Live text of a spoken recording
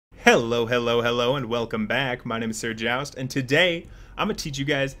Hello, hello, hello, and welcome back. My name is Sir Joust, and today I'm going to teach you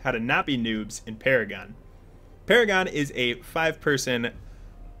guys how to not be noobs in Paragon. Paragon is a 5-person,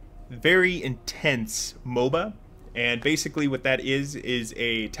 very intense MOBA, and basically what that is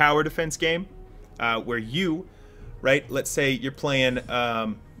a tower defense game where you, right, let's say you're playing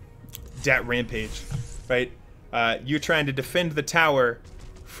Dat Rampage, right? You're trying to defend the tower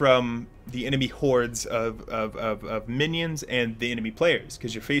from the enemy hordes of minions and the enemy players,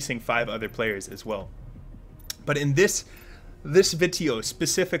 because you're facing 5 other players as well. But in this video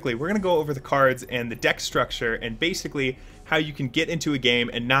specifically, we're going to go over the cards and the deck structure and basically how you can get into a game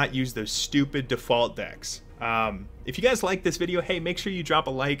and not use those stupid default decks. If you guys like this video, hey, make sure you drop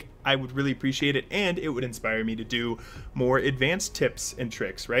a like. I would really appreciate it, and it would inspire me to do more advanced tips and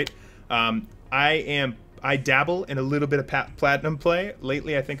tricks, right? I dabble in a little bit of platinum play.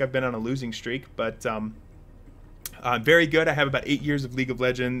 Lately, I think I've been on a losing streak, but I'm very good. I have about 8 years of League of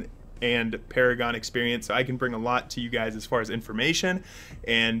Legends and Paragon experience, so I can bring a lot to you guys as far as information.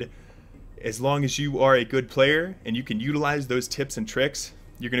 And as long as you are a good player and you can utilize those tips and tricks,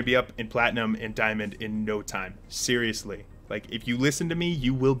 you're going to be up in platinum and diamond in no time. Seriously. Like, if you listen to me,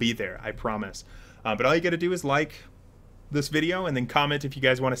 you will be there. I promise. But all you got to do is like this video and then comment if you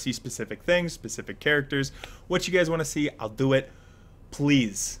guys want to see specific things, specific characters, what you guys want to see. I'll do it.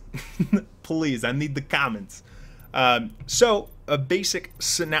 Please. Please, I need the comments. So a basic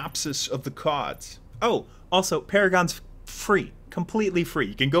synopsis of the cards. Oh, also Paragon's free, completely free.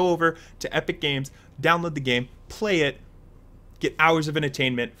 You can go over to Epic Games, download the game, play it, get hours of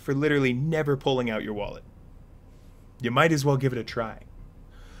entertainment for literally never pulling out your wallet. You might as well give it a try.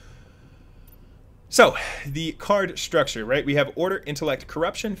 So, the card structure, right? We have Order, Intellect,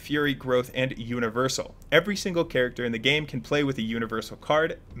 Corruption, Fury, Growth, and Universal. Every single character in the game can play with a Universal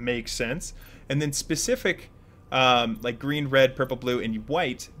card. Makes sense. And then specific, like green, red, purple, blue, and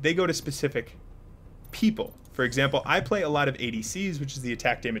white, they go to specific people. For example, I play a lot of ADCs, which is the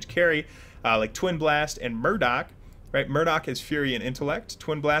attack damage carry, like Twin Blast and Murdoch. Right? Murdoch is Fury and Intellect.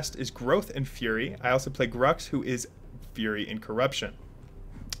 Twin Blast is Growth and Fury. I also play Grux, who is Fury and Corruption.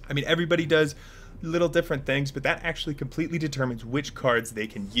 I mean, everybody does little different things, but that actually completely determines which cards they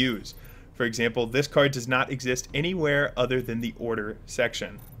can use. For example, this card does not exist anywhere other than the Order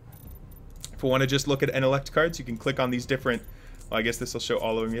section. If we want to just look at Intellect cards, you can click on these different, well, I guess this will show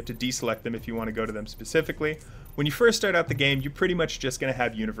all of them. You have to deselect them if you want to go to them specifically. When you first start out the game, you're pretty much just going to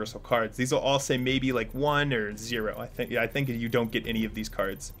have Universal cards. These will all say maybe like 1 or 0. I think you don't get any of these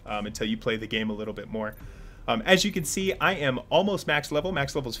cards until you play the game a little bit more. As you can see, I am almost max level.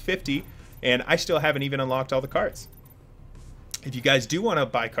 Max level is 50. And I still haven't even unlocked all the cards. If you guys do want to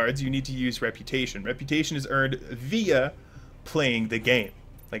buy cards, you need to use Reputation. Reputation is earned via playing the game.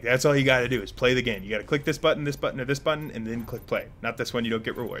 Like, that's all you got to do is play the game. You got to click this button, or this button, and then click play. Not this one, you don't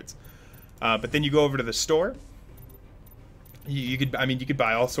get rewards. But then you go over to the store. You could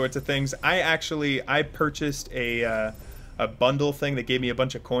buy all sorts of things. I purchased a bundle thing that gave me a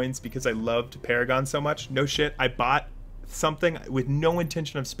bunch of coins because I loved Paragon so much. No shit, I bought something with no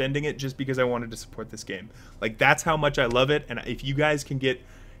intention of spending it just because I wanted to support this game. Like, that's how much I love it. And if you guys can get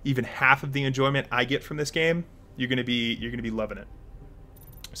even half of the enjoyment I get from this game, you're gonna be loving it.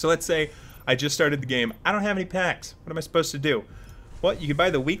 So let's say I just started the game. I don't have any packs. What am I supposed to do? Well, you can buy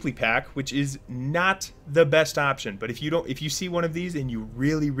the weekly pack, which is not the best option. But if you see one of these and you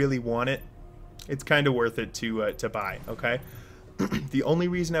really want it, it's kind of worth it to buy. Okay. The only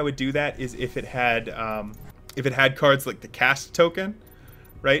reason I would do that is if it had cards like the cast token,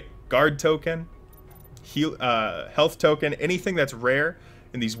 right? Guard token, health token, anything that's rare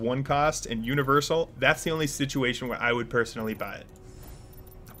in these 1 cost and universal, that's the only situation where I would personally buy it.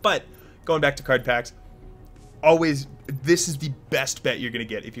 But going back to card packs, always, this is the best bet you're going to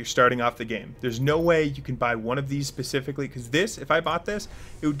get if you're starting off the game. There's no way you can buy one of these specifically, because this, if I bought this,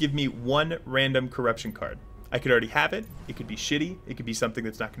 it would give me 1 random corruption card. I could already have it. It could be shitty. It could be something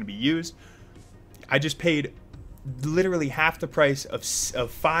that's not going to be used. I just paid literally half the price of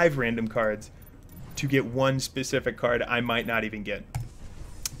 5 random cards to get 1 specific card I might not even get.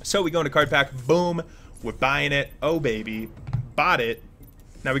 So we go into card pack, boom, we're buying it. Oh baby, bought it.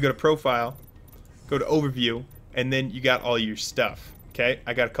 Now we go to profile, go to overview, and then you got all your stuff. Okay,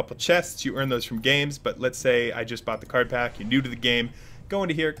 I got a couple chests. You earn those from games, but let's say I just bought the card pack. You're new to the game. Go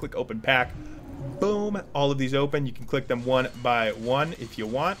into here, click open pack. Boom, all of these open. You can click them one by one if you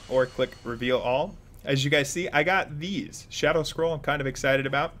want, or click reveal all. As you guys see, I got these. Shadow Scroll I'm kind of excited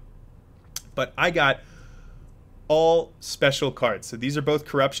about. But I got all special cards. So these are both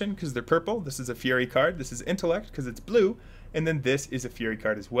Corruption because they're purple. This is a Fury card. This is Intellect because it's blue. And then this is a Fury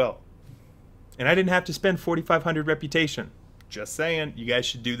card as well. And I didn't have to spend 4,500 Reputation. Just saying, you guys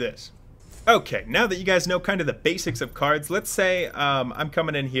should do this. Okay, now that you guys know kind of the basics of cards, let's say I'm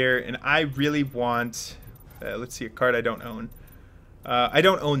coming in here and I really want, let's see, a card I don't own. I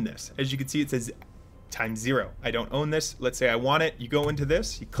don't own this. As you can see, it says ×0. I don't own this. Let's say I want it. You go into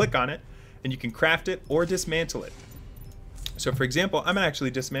this, you click on it, and you can craft it or dismantle it. So for example, I'm going to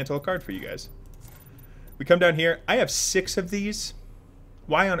actually dismantle a card for you guys. We come down here. I have 6 of these.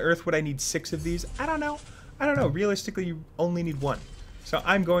 Why on earth would I need 6 of these? I don't know. I don't know. Realistically, you only need 1. So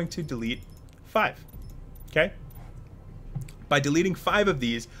I'm going to delete 5. Okay? By deleting 5 of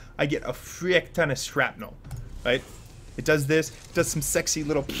these, I get a frick ton of shrapnel. Right? It does this. It does some sexy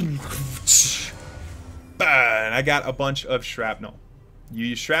little... And I got a bunch of shrapnel. You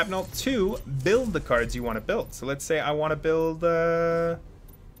use shrapnel to build the cards you want to build. So let's say I want to build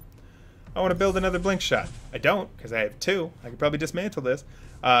another blink shot. I don't, because I have 2. I could probably dismantle this.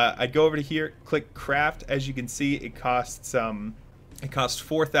 I'd go over to here, click craft. As you can see, it costs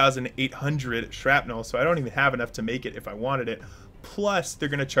 4,800 shrapnel, so I don't even have enough to make it if I wanted it. Plus, they're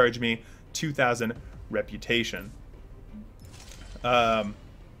gonna charge me 2,000 reputation.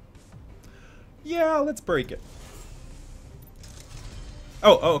 Yeah, let's break it.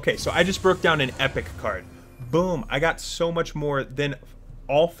 Oh, okay, so I just broke down an epic card. Boom, I got so much more than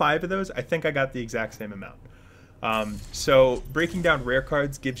all 5 of those. I think I got the exact same amount. So breaking down rare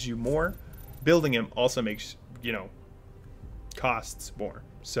cards gives you more. Building them also makes, you know, costs more.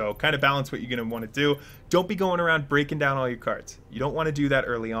 So kind of balance what you're going to want to do. Don't be going around breaking down all your cards. You don't want to do that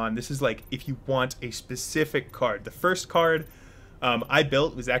early on. This is like if you want a specific card. The first card I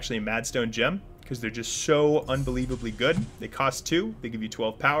built was actually a Madstone Gem because they're just so unbelievably good. They cost 2. They give you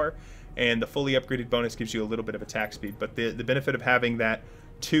 12 power. And the fully upgraded bonus gives you a little bit of attack speed. But the benefit of having that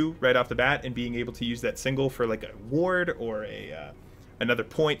 2 right off the bat and being able to use that single for like a ward or a another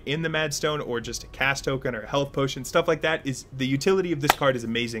point in the Madstone or just a cast token or a health potion, stuff like that, is the utility of this card is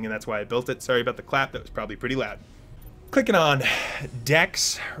amazing, and that's why I built it. Sorry about the clap, that was probably pretty loud. Clicking on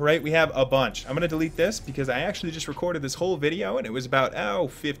decks, right, we have a bunch. I'm going to delete this because I actually just recorded this whole video and it was about,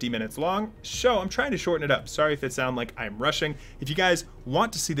 50 minutes long. So I'm trying to shorten it up. Sorry if it sounds like I'm rushing. If you guys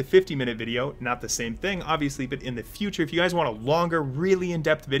want to see the 50-minute video, not the same thing, obviously, but in the future, if you guys want a longer, really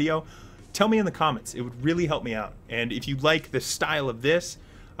in-depth video, tell me in the comments. It would really help me out. And if you like the style of this,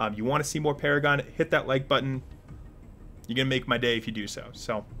 you want to see more Paragon, hit that like button. You're going to make my day if you do so.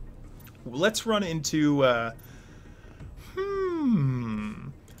 So let's run into...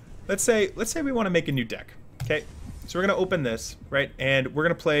 Let's say we want to make a new deck. Okay, so we're gonna open this, right, and we're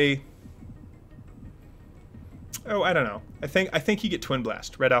gonna play. Oh, I don't know. I think you get Twin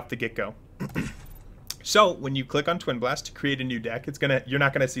Blast right off the get-go. So when you click on Twin Blast to create a new deck, you're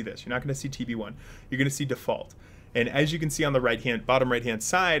not gonna see this. You're not gonna see TB1. You're gonna see default. And as you can see on the bottom right hand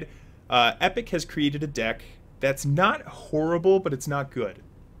side, Epic has created a deck that's not horrible, but it's not good.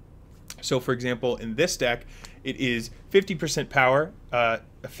 So for example, in this deck, it is 50% power,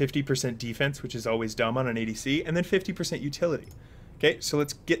 50% defense, which is always dumb on an ADC, and then 50% utility. Okay, so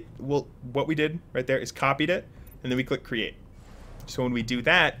let's get, well, what we did right there is copied it, and then we click create. So when we do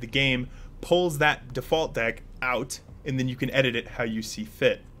that, the game pulls that default deck out, and then you can edit it how you see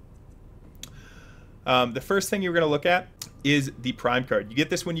fit. The first thing you're going to look at is the Prime card. You get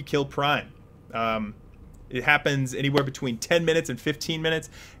this when you kill Prime. It happens anywhere between 10 minutes and 15 minutes,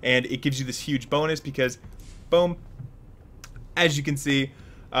 and it gives you this huge bonus because, boom, as you can see,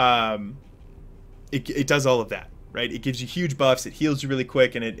 it does all of that, right? It gives you huge buffs, it heals you really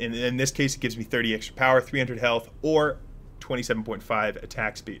quick, and in this case, it gives me 30 extra power, 300 health, or 27.5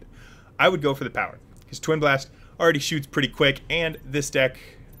 attack speed. I would go for the power, because Twin Blast already shoots pretty quick, and this deck,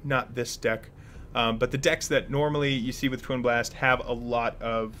 not this deck, but the decks that normally you see with Twin Blast have a lot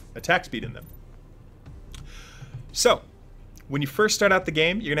of attack speed in them. So, when you first start out the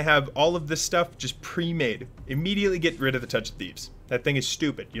game, you're going to have all of this stuff just pre-made. Immediately get rid of the Touch of Thieves. That thing is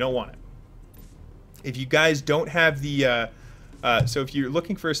stupid. You don't want it. If you guys don't have the... so if you're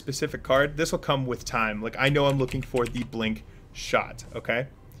looking for a specific card, this will come with time. Like, I know I'm looking for the Blink Shot, okay?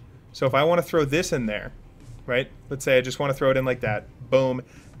 So if I want to throw this in there, right? Let's say I just want to throw it in like that. Boom.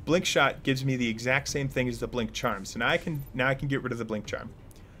 Blink Shot gives me the exact same thing as the Blink Charm. So now I can get rid of the Blink Charm.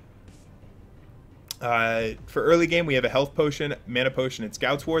 For early game, we have a Health Potion, Mana Potion, and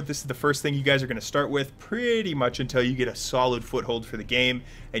Scout's Ward. This is the first thing you guys are going to start with pretty much until you get a solid foothold for the game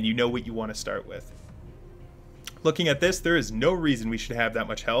and you know what you want to start with. Looking at this, there is no reason we should have that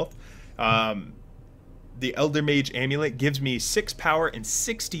much health. The Elder Mage Amulet gives me 6 power and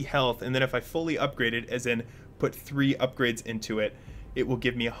 60 health, and then if I fully upgrade it, as in put 3 upgrades into it, it will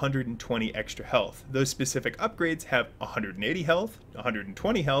give me 120 extra health. Those specific upgrades have 180 health,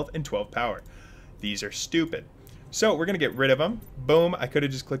 120 health, and 12 power. These are stupid. So we're going to get rid of them. Boom, I could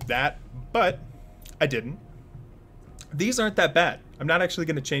have just clicked that, but I didn't. These aren't that bad. I'm not actually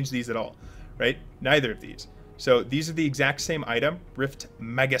going to change these at all, right? Neither of these. So these are the exact same item, Rift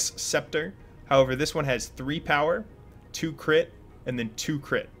Magus Scepter. However, this one has 3 power, 2 crit, and then 2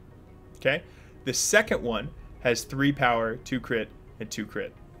 crit. Okay? The second one has 3 power, 2 crit, and 2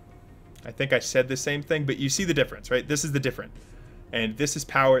 crit. I think I said the same thing, but you see the difference, right? This is the different. And this is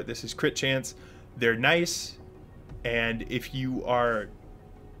power, this is crit chance. They're nice, and if you are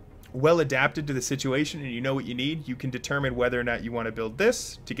well adapted to the situation and you know what you need, you can determine whether or not you want to build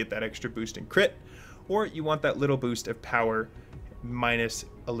this to get that extra boost in crit, or you want that little boost of power minus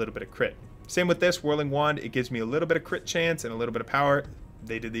a little bit of crit. Same with this Whirling Wand. It gives me a little bit of crit chance and a little bit of power.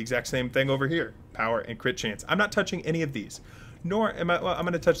 They did the exact same thing over here, power and crit chance. I'm not touching any of these, nor am I. Well, I'm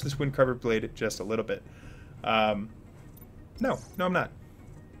going to touch this Wind Covered Blade just a little bit. No, I'm not.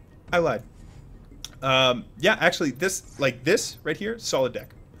 I lied. Yeah, actually, this right here, solid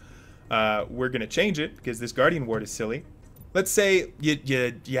deck. We're gonna change it because this Guardian Ward is silly. Let's say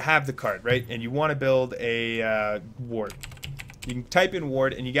you have the card, right, and you want to build a ward. You can type in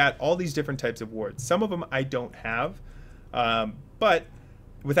ward, and you got all these different types of wards. Some of them I don't have, but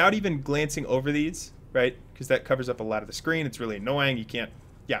without even glancing over these, right, because that covers up a lot of the screen. It's really annoying. You can't.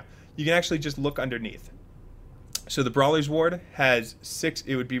 Yeah, you can actually just look underneath. So the Brawler's Ward has 6,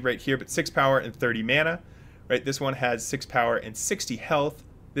 it would be right here, but 6 power and 30 mana, right? This one has 6 power and 60 health.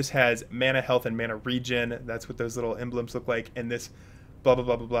 This has mana health and mana regen. That's what those little emblems look like. And this blah, blah,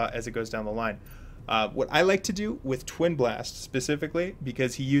 blah, blah, blah, as it goes down the line. What I like to do with Twin Blast specifically,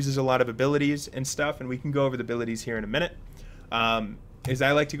 because he uses a lot of abilities and stuff, and we can go over the abilities here in a minute, is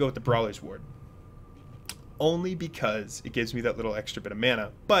I like to go with the Brawler's Ward. Only because it gives me that little extra bit of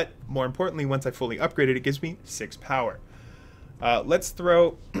mana. But more importantly, once I fully upgrade it, it gives me 6 power. Let's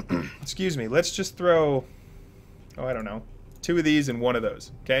throw, excuse me, let's just throw, oh, I don't know, 2 of these and 1 of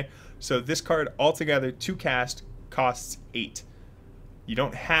those, okay? So this card altogether, to cast, costs 8. You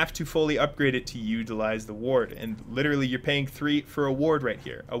don't have to fully upgrade it to utilize the ward. And literally, you're paying 3 for a ward right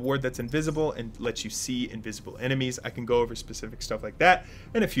here. A ward that's invisible and lets you see invisible enemies. I can go over specific stuff like that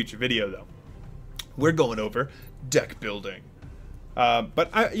in a future video, though. We're going over deck building, but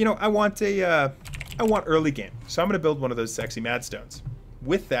I want early game, so I'm going to build one of those sexy Madstones.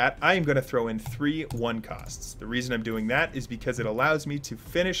 With that, I am going to throw in 3 1 costs. The reason I'm doing that is because it allows me to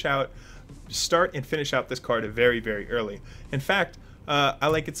start and finish out this card very, very early. In fact, I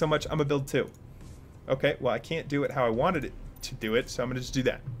like it so much, I'm going to build 2. Okay, well, I can't do it how I wanted it to do it, so I'm going to just do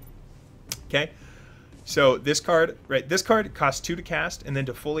that. Okay. So this card, right, this card costs 2 to cast, and then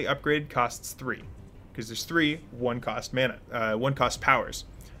to fully upgrade costs 3. Because there's 3 1 cost mana, 1 cost powers.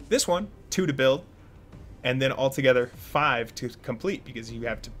 This one, 2 to build, and then altogether 5 to complete, because you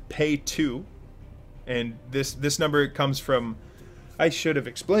have to pay 2. And this number comes from, I should have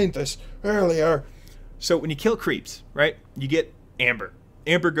explained this earlier. So when you kill creeps, right, you get amber.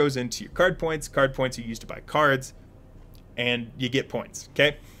 Amber goes into your card points. Card points are used to buy cards, and you get points,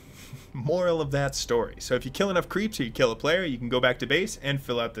 okay? Moral of that story. So if you kill enough creeps or you kill a player, you can go back to base and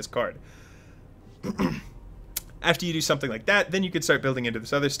fill out this card. After you do something like that, then you could start building into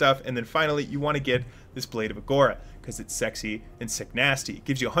this other stuff, and then finally you want to get this Blade of Agora because it's sexy and sick nasty. It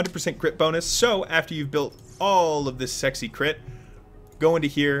gives you 100% crit bonus, so after you've built all of this sexy crit, go into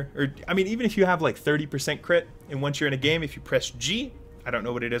here, or I mean even if you have like 30% crit, and once you're in a game, if you press G, I don't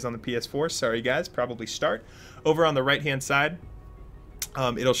know what it is on the PS4, sorry guys, probably start, over on the right hand side,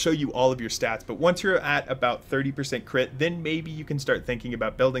 it'll show you all of your stats, but once you're at about 30% crit, then maybe you can start thinking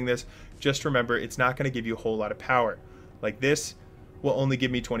about building this. Just remember, it's not going to give you a whole lot of power. Like this will only give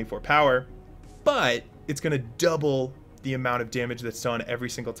me 24 power, but it's going to double the amount of damage that's done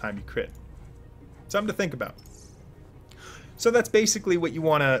every single time you crit. Something to think about. So that's basically what you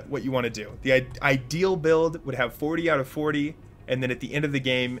want to do. The ideal build would have 40 out of 40, and then at the end of the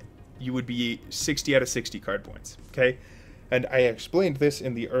game, you would be 60 out of 60 card points. Okay. And I explained this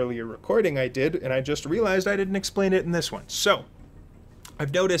in the earlier recording I did, and I just realized I didn't explain it in this one. So,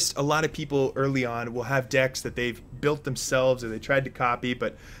 I've noticed a lot of people early on will have decks that they've built themselves or they tried to copy,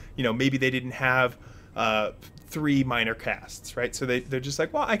 but, you know, maybe they didn't have 3 minor casts, right? So they're just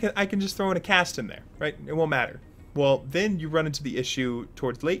like, well, I can just throw in a cast in there, right? It won't matter. Well, then you run into the issue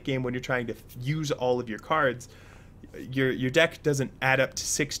towards late game when you're trying to use all of your cards. Your deck doesn't add up to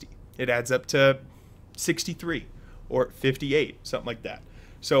 60. It adds up to 63. Or 58, something like that.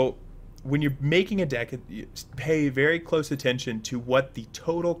 So when you're making a deck, you pay very close attention to what the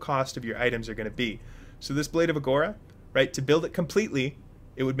total cost of your items are going to be. So this Blade of Agora, right, to build it completely,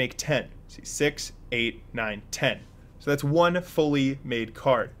 it would make 10. See, 6, 8, 9, 10. So that's 1 fully made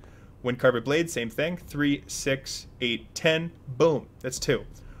card. Wind Carver Blade, same thing. 3, 6, 8, 10. Boom. That's 2.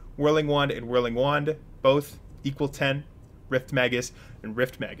 Whirling Wand and Whirling Wand, both equal 10. Rift Magus and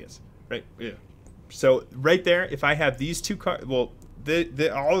Rift Magus. Right? Yeah. So right there, if I have these two cards, well,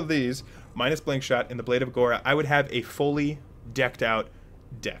 all of these minus Blink Shot and the Blade of Agora, I would have a fully decked out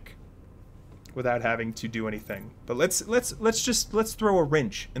deck without having to do anything. But let's throw a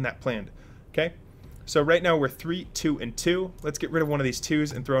wrench in that plan. Okay? So right now we're 3, 2, and 2. Let's get rid of one of these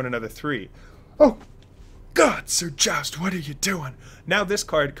 2s and throw in another 3. Oh God, Sir Joust, what are you doing? Now this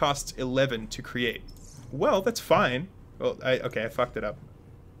card costs 11 to create. Well, that's fine. Well, okay, I fucked it up.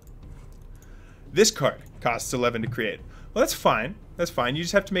 This card costs 11 to create. Well, that's fine. That's fine. You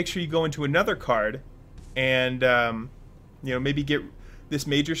just have to make sure you go into another card and you know, maybe get this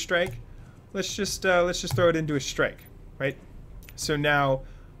Major Strike. Let's just throw it into a strike, right? So now,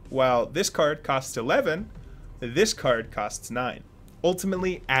 while this card costs 11, this card costs 9.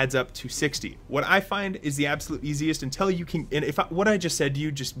 Ultimately adds up to 60. What I find is the absolute easiest until you can, and if what I just said to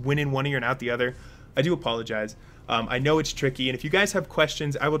you, just win in one ear and out the other, I do apologize. I know it's tricky, and if you guys have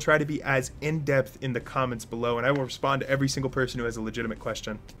questions, I will try to be as in-depth in the comments below, and I will respond to every single person who has a legitimate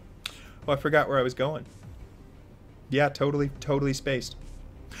question. Oh, I forgot where I was going. Yeah, totally spaced.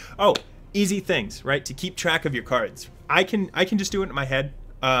 Oh, easy things, right? To keep track of your cards. I can just do it in my head,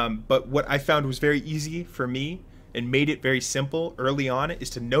 but what I found was very easy for me and made it very simple early on is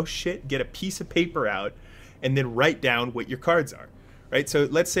to no shit get a piece of paper out and then write down what your cards are. Right, so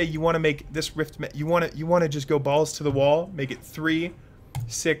let's say you want to make this Rift, you want to just go balls to the wall, make it 3,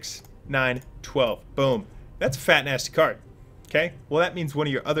 6, 9, 12. Boom. That's a fat, nasty card. Okay? Well, that means one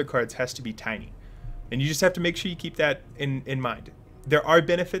of your other cards has to be tiny. And you just have to make sure you keep that in mind. There are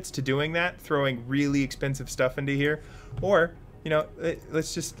benefits to doing that, throwing really expensive stuff into here. Or, you know,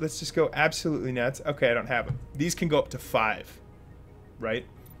 let's just go absolutely nuts. Okay, I don't have them. These can go up to 5. Right?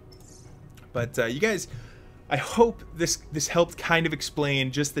 But you guys, I hope this helped kind of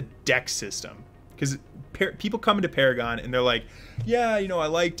explain just the deck system, because people come into Paragon and they're like, yeah, you know, I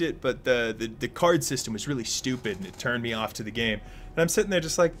liked it, but the card system was really stupid and it turned me off to the game. And I'm sitting there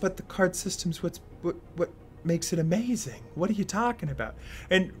just like, but the card system's what makes it amazing. What are you talking about?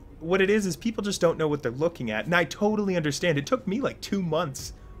 And what it is people just don't know what they're looking at, and I totally understand. It took me like 2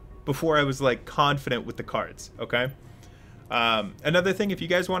 months before I was like confident with the cards. Okay. Another thing, if you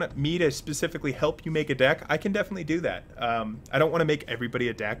guys want me to specifically help you make a deck, I can definitely do that. I don't want to make everybody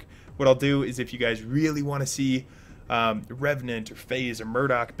a deck. What I'll do is if you guys really want to see Revenant or Phase or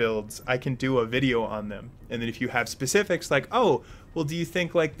Murdoch builds, I can do a video on them. And then if you have specifics like, oh, well, do you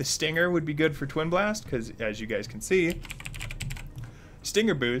think like the Stinger would be good for Twin Blast? Because as you guys can see,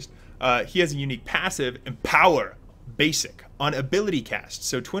 Stinger Boost, he has a unique passive, Empower. Basic on ability cast.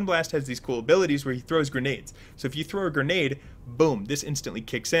 So Twin Blast has these cool abilities where he throws grenades. So if you throw a grenade, boom, this instantly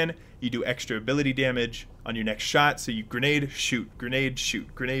kicks in. You do extra ability damage on your next shot. So you grenade, shoot, grenade,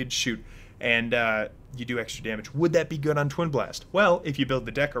 shoot, grenade, shoot, and you do extra damage. Would that be good on Twin Blast? Well, if you build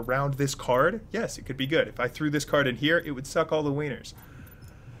the deck around this card, yes, it could be good. If I threw this card in here, it would suck all the wieners.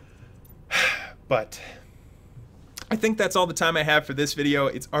 But I think that's all the time I have for this video.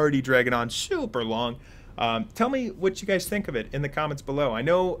 It's already dragging on super long. Tell me what you guys think of it in the comments below. I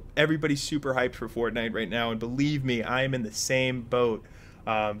know everybody's super hyped for Fortnite right now, and believe me, I am in the same boat.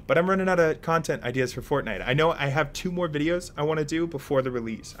 But I'm running out of content ideas for Fortnite. I know I have 2 more videos I want to do before the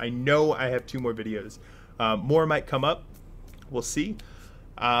release. I know I have 2 more videos. More might come up. We'll see.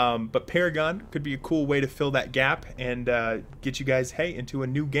 But Paragon could be a cool way to fill that gap and get you guys, hey, into a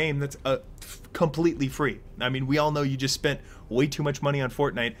new game that's completely free. I mean, we all know you just spent way too much money on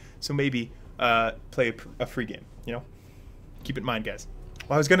Fortnite, so maybe play a free game, you know? Keep it in mind, guys.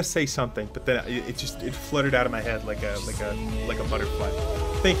 Well, I was gonna say something, but then it fluttered out of my head like a butterfly.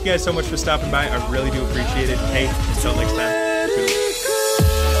 Thank you guys so much for stopping by. I really do appreciate it. Hey, until next time. Good luck.